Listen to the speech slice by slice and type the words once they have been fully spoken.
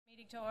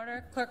Meeting to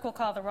order. Clerk will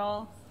call the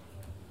roll.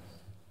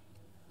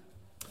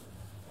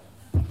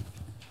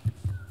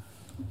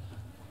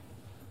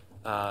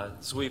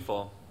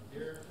 Zweifel.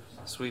 Here.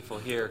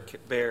 Zweifel here.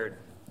 Baird.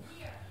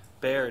 Here.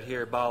 Baird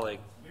here. Bollig.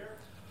 Here.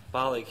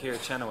 Bollig here.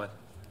 Chenoweth.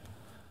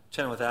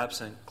 Chenoweth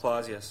absent.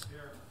 Clausius.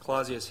 Here.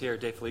 Clausius here.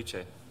 De Felice.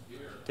 Here.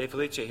 De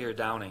Felice here.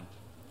 Downing.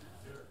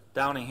 Here.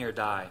 Downing here.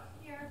 Dye.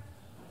 Here.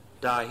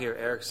 Dye here.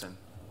 Erickson.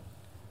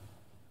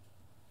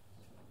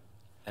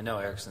 I know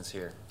Erickson's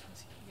here.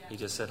 He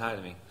just said hi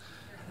to me.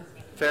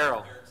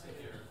 Farrell.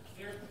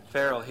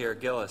 Farrell here.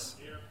 Gillis.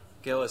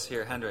 Gillis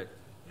here. Hendrick.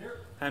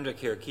 Hendrick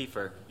here.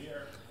 Kiefer.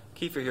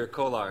 Kiefer here.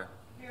 Kolar.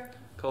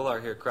 Kolar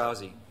here.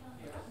 Krause.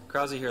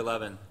 Krause here.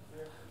 Levin.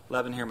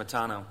 Levin here.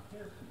 Matano.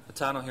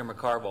 Matano here.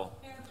 McCarville.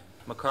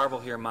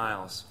 McCarville here.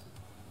 Miles.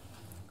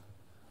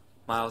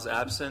 Miles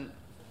absent.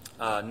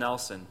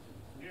 Nelson.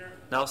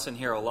 Nelson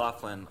here.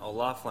 O'Laughlin.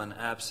 O'Laughlin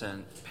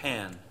absent.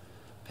 Pan.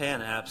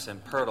 Pan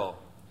absent. Pirtle.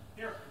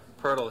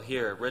 Pirtle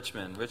here.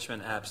 Richmond.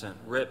 Richmond absent.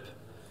 Rip.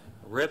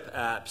 Rip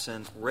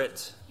absent.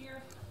 Rit.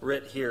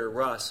 Rit here.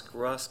 Rusk.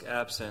 Rusk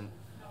absent.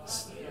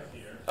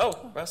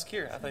 Oh, Rusk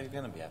here. I thought you were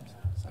going to be absent.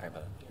 Sorry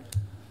about it.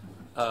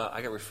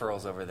 I got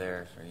referrals over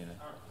there for you.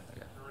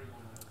 Okay.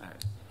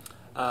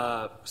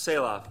 All right.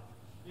 Saloff.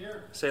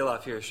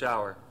 Saloff here.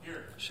 Shower.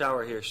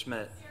 Shower here.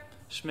 Schmidt.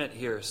 Schmidt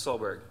here.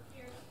 Solberg.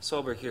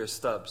 Solberg here.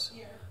 Stubbs.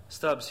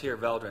 Stubbs here.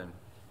 Veldren.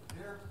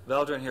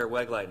 Veldren here.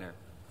 Wegleitner.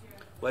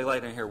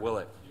 Wegleitner here.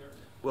 Willett.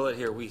 Willett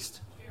here. Wiest.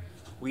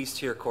 Wiest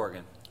here.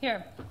 Corrigan.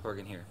 Here.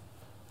 Corrigan here.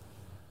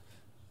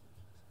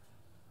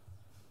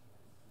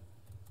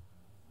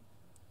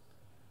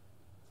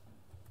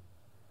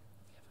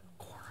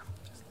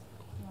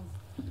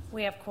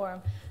 We have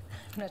quorum.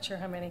 I'm not sure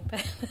how many,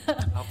 but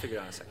I'll figure it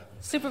out in a second.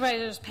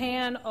 Supervisors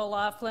Pan,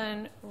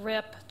 O'Laughlin,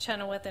 Rip,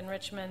 Chenoweth, and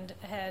Richmond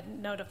had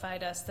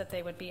notified us that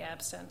they would be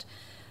absent.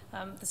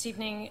 This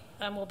evening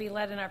will be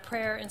led in our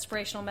prayer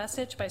inspirational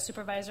message by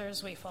Supervisor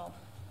Zweifel.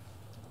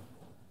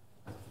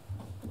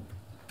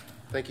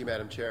 Thank you,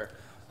 Madam Chair.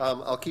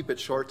 I'll keep it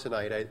short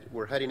tonight.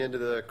 We're heading into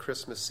the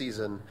Christmas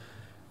season,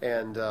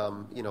 and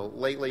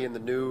lately in the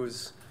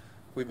news,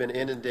 we've been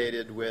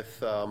inundated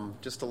with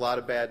just a lot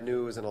of bad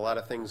news and a lot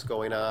of things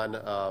going on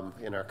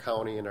in our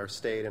county, in our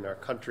state, in our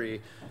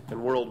country, and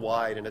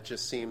worldwide. And it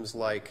just seems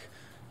like,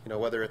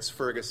 whether it's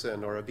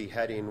Ferguson or a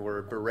beheading,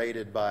 we're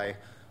berated by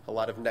a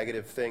lot of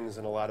negative things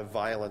and a lot of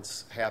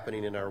violence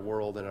happening in our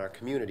world and our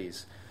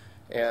communities.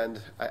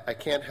 And I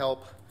can't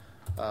help,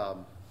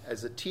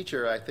 as a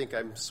teacher, I think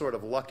I'm sort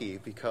of lucky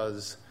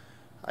because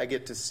I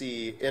get to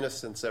see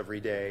innocence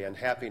every day and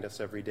happiness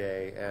every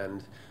day,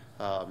 and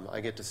I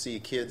get to see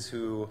kids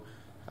who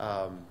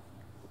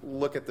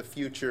look at the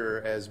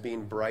future as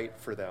being bright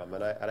for them,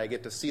 and I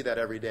get to see that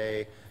every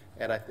day,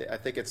 and I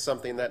think it's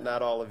something that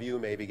not all of you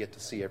maybe get to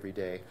see every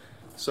day.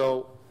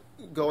 So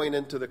going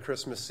into the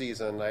Christmas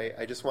season,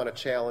 I just want to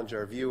challenge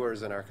our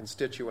viewers and our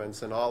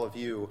constituents and all of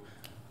you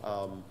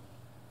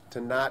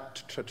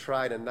to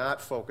try to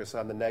not focus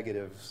on the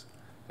negatives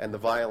and the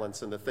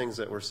violence and the things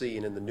that we're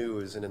seeing in the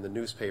news and in the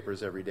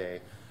newspapers every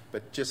day,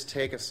 but just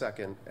take a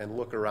second and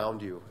look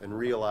around you and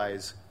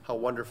realize how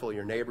wonderful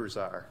your neighbors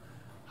are,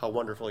 how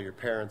wonderful your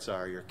parents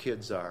are, your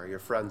kids are, your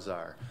friends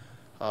are.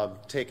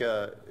 Take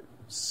a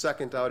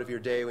second out of your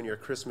day when you're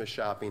Christmas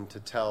shopping to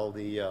tell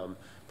the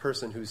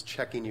person who's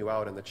checking you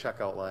out in the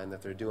checkout line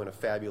that they're doing a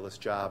fabulous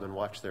job and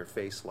watch their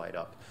face light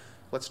up.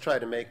 Let's try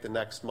to make the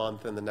next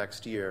month and the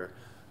next year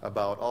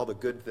about all the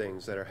good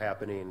things that are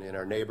happening in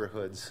our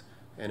neighborhoods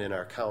and in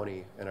our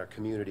county and our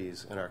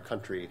communities and our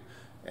country,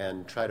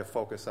 and try to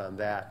focus on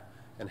that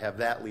and have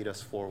that lead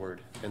us forward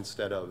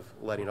instead of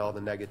letting all the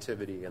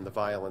negativity and the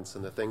violence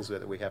and the things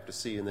that we have to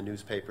see in the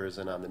newspapers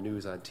and on the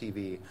news on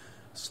TV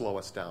slow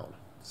us down.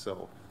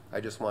 So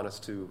I just want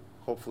us to,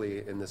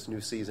 hopefully in this new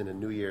season and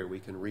new year, we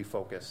can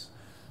refocus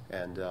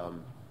and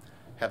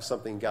have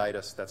something guide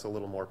us that's a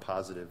little more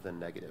positive than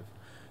negative.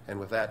 And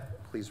with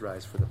that, please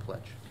rise for the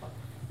pledge.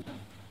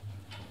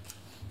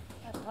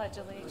 I pledge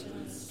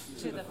allegiance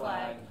to the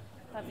flag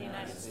of the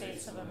United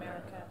States of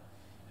America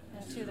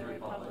and to the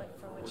republic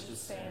for which it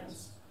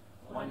stands,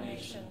 one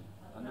nation,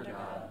 under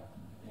God,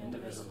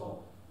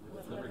 indivisible,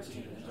 with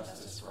liberty and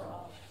justice for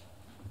all.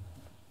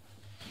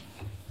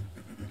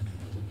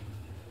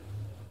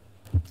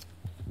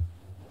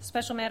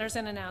 Special matters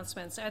and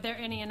announcements. Are there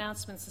any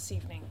announcements this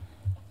evening?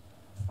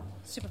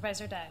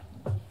 Supervisor Dye.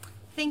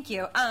 Thank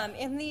you.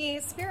 In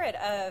the spirit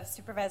of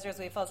Supervisor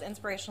Zweifel's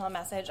inspirational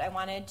message, I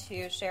wanted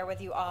to share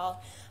with you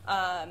all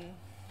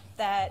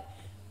that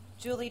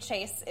Julie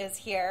Chase is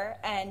here,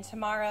 and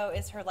tomorrow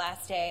is her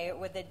last day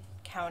with the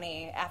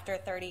county after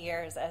 30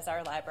 years as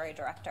our library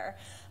director.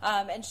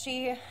 And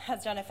she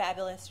has done a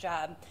fabulous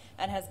job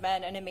and has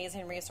been an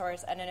amazing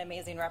resource and an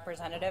amazing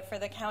representative for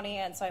the county.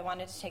 And so I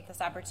wanted to take this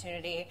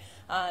opportunity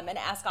and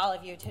ask all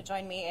of you to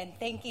join me in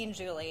thanking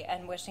Julie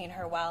and wishing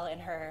her well in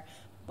her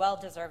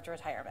well-deserved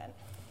retirement.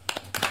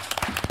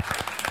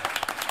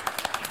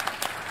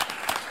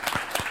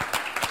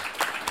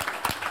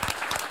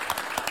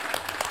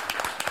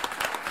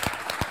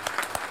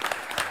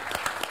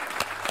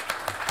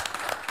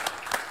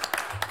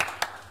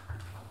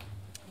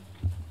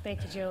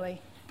 Thank you,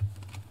 Julie.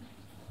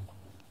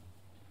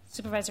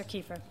 Supervisor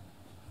Kiefer.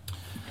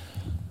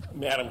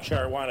 Madam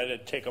Chair, I wanted to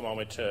take a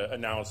moment to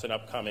announce an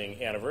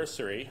upcoming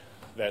anniversary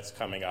that's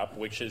coming up,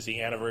 which is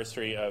the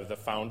anniversary of the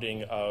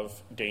founding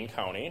of Dane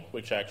County,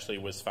 which actually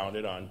was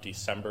founded on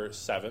December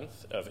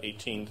 7th of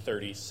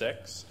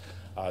 1836.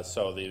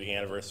 So the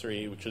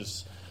anniversary, which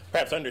is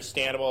perhaps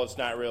understandable, it's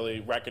not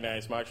really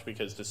recognized much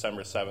because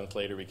December 7th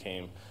later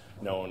became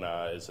known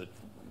as a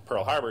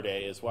Pearl Harbor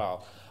Day as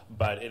well.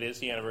 But it is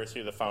the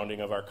anniversary of the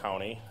founding of our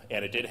county,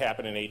 and it did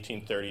happen in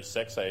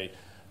 1836. I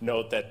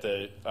note that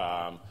the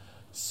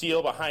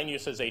seal behind you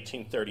says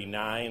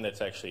 1839.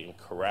 That's actually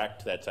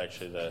incorrect. That's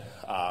actually the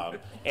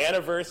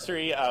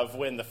anniversary of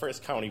when the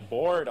first county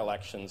board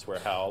elections were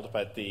held.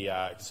 But the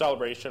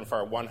celebration for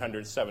our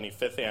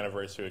 175th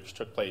anniversary, which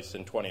took place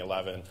in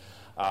 2011,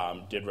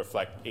 did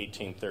reflect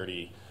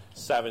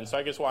 1837. So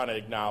I just want to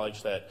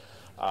acknowledge that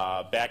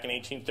back in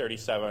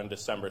 1837,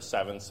 December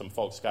 7th, some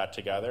folks got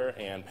together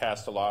and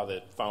passed a law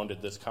that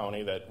founded this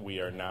county that we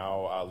are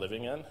now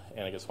living in,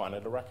 and I just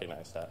wanted to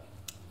recognize that.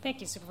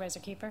 Thank you, Supervisor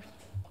Keeper.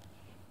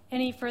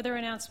 Any further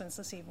announcements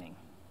this evening?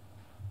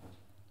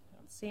 I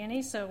don't see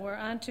any, so we're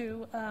on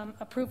to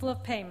approval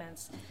of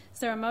payments. Is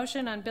there a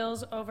motion on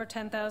bills over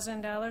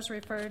 $10,000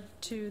 referred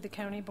to the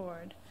county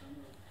board?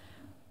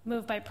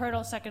 Moved by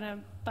Pirtle,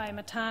 seconded by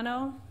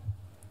Matano.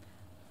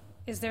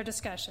 Is there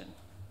discussion?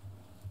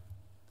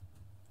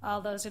 All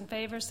those in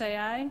favor say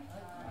aye.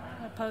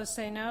 Aye. Opposed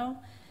say no.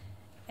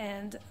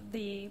 And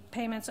the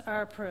payments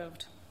are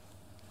approved.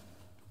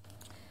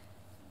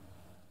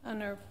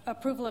 Under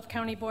approval of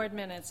county board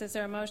minutes, is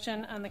there a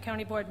motion on the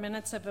county board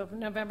minutes of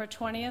November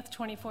 20th,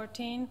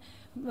 2014?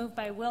 Moved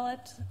by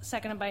Willett,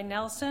 seconded by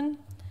Nelson.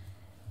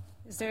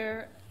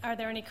 Are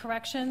there any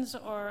corrections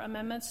or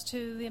amendments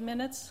to the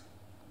minutes?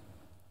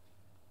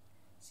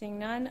 Seeing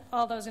none,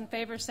 all those in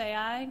favor say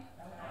aye.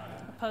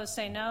 Aye. Opposed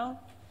say no.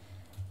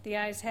 The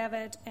ayes have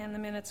it, and the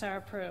minutes are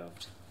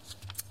approved.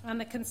 On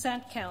the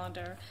consent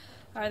calendar,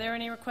 are there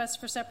any requests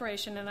for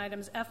separation in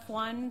items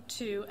F1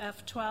 to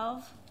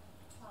F12?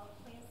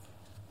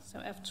 So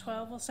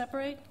F12 will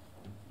separate.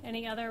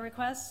 Any other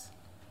requests?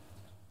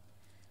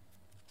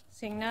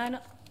 Seeing none,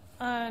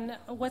 on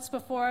what's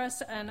before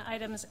us on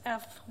items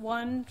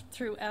F1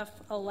 through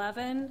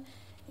F11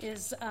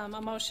 is a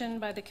motion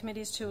by the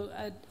committees to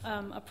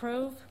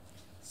approve.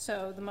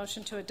 So the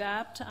motion to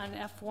adopt on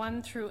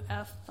F1 through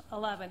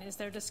F11. Is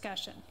there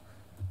discussion?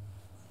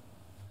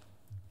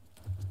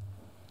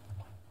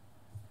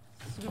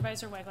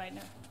 Supervisor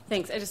Wegleitner.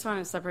 Thanks. I just want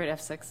to separate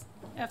F6.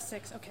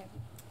 F6, okay.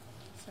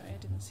 Sorry, I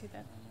didn't see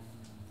that.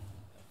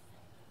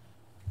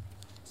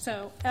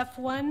 So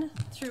F1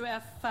 through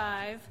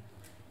F5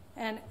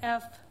 and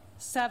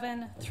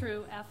F7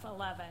 through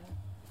F11.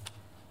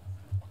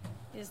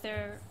 Is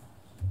there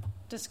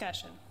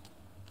discussion?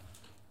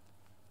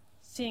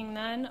 Seeing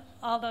none,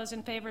 all those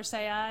in favor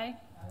say aye.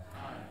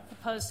 Aye.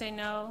 Opposed say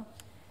no.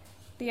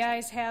 The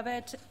ayes have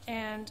it,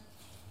 and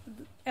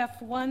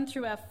F1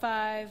 through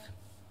F5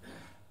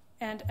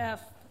 and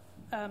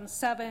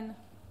F7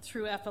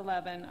 through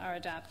F11 are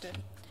adopted.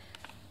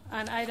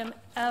 On item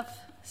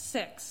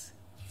F6,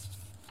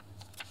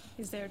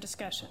 is there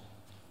discussion?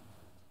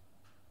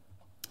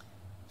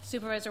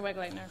 Supervisor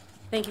Wegleitner.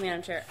 Thank you,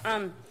 Madam Chair.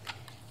 I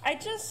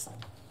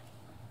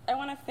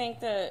want to thank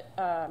the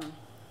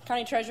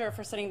County Treasurer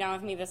for sitting down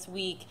with me this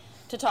week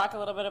to talk a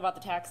little bit about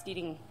the tax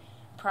deeding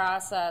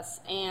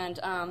process. And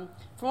from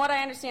what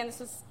I understand,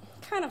 this is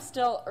kind of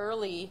still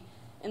early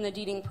in the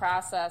deeding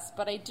process,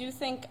 but I do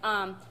think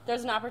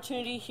there's an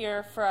opportunity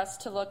here for us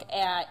to look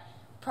at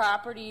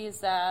properties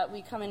that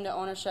we come into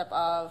ownership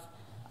of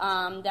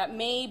that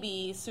may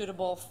be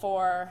suitable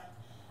for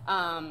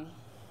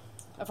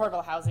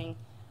affordable housing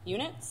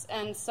units.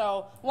 And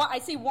so I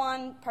see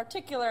one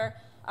particular,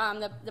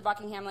 the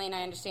Buckingham Lane,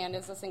 I understand,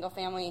 is a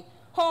single-family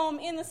home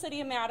in the city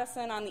of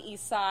Madison on the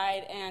east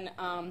side. And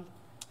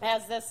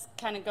as this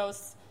kind of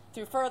goes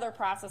through further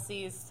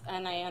processes,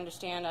 and I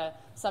understand a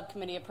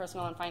subcommittee of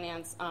personnel and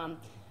finance,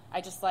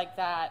 I just like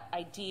that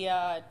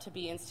idea to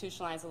be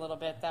institutionalized a little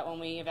bit, that when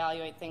we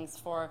evaluate things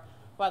for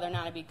whether or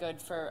not it'd be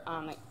good for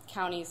the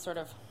county's sort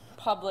of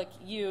public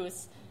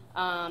use,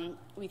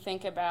 we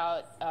think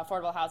about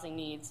affordable housing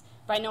needs.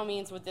 By no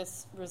means would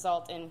this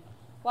result in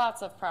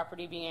lots of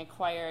property being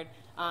acquired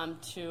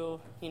to,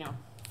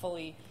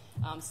 fully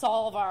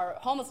solve our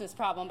homelessness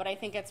problem, but I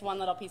think it's one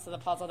little piece of the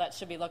puzzle that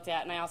should be looked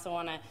at. And I also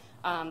want to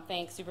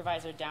thank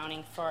Supervisor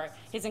Downing for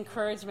his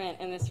encouragement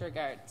in this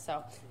regard.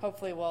 So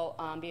hopefully we'll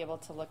be able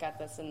to look at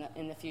this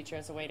in the future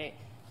as a way to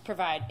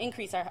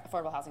increase our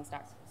affordable housing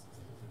stocks.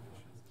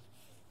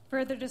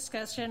 Further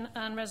discussion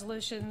on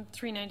Resolution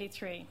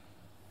 393.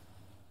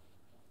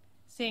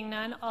 Seeing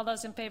none, all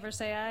those in favor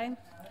say aye.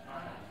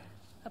 Aye.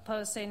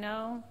 Opposed say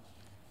no.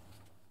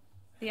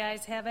 The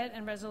ayes have it,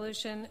 and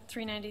Resolution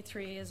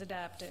 393 is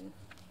adopted.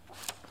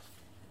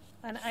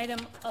 On item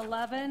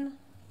 11,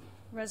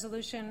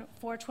 Resolution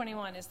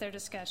 421, is there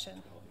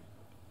discussion?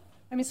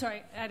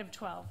 Item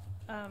 12,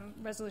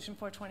 Resolution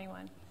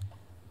 421.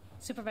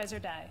 Supervisor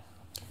Dye.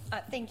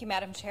 Thank you,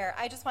 Madam Chair.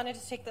 I just wanted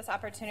to take this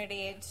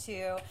opportunity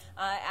to,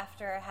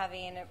 after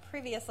having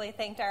previously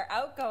thanked our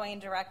outgoing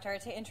director,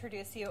 to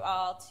introduce you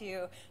all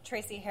to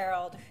Tracy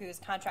Harold, whose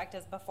contract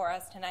is before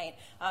us tonight.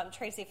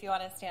 Tracy, if you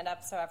want to stand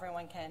up so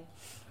everyone can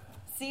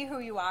see who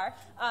you are.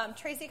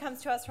 Tracy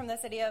comes to us from the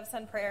city of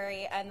Sun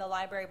Prairie, and the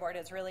library board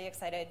is really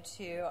excited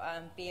to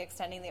be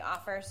extending the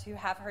offer to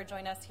have her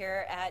join us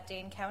here at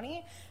Dane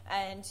County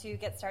and to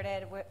get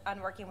started on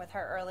working with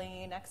her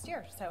early next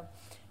year. So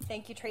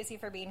thank you, Tracy,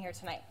 for being here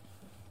tonight.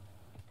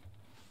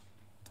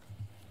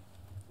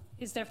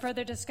 Is there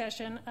further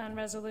discussion on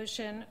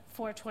Resolution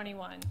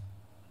 421?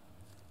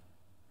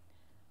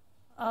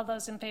 All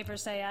those in favor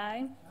say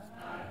aye.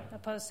 Aye.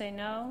 Opposed say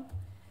no.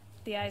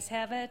 The ayes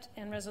have it,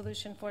 and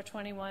Resolution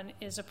 421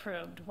 is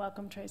approved.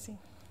 Welcome, Tracy.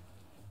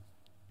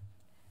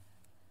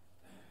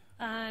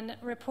 On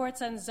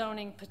reports on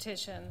zoning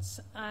petitions,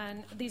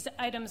 these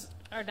items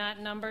are not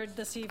numbered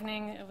this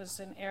evening. It was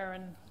an error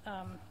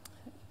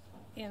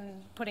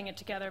in putting it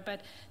together.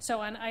 But so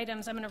on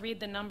items, I'm going to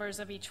read the numbers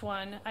of each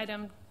one.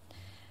 Item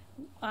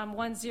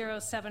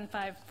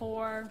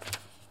 10754,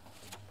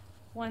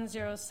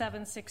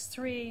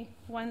 10763,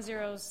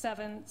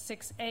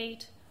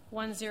 10768,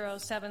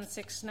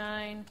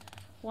 10769,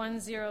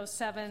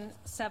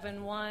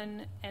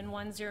 10771, and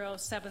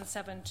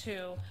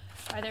 10772.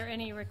 Are there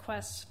any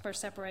requests for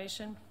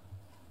separation?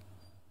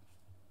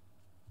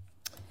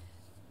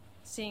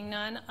 Seeing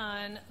none,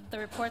 on the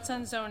reports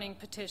on zoning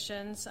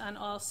petitions on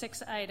all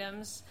 6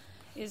 items,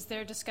 is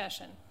there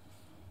discussion?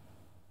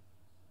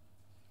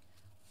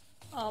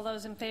 All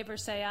those in favor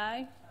say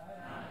aye. Aye.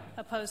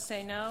 Opposed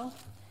say no.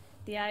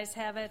 The ayes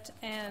have it,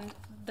 and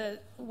the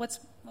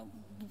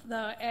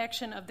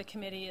action of the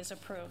committee is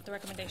approved. The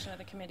recommendation of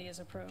the committee is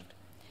approved.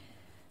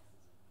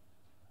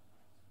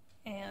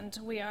 And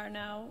we are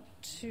now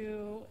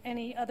to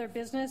any other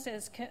business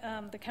as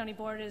the county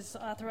board is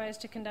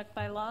authorized to conduct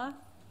by law.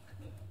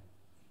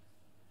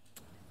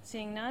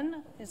 Seeing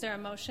none, is there a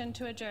motion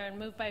to adjourn?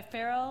 Moved by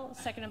Farrell,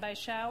 seconded by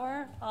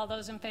Schauer. All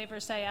those in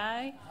favor say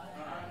aye.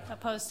 Aye.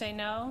 Opposed say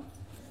no.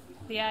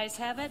 The ayes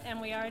have it,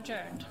 and we are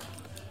adjourned.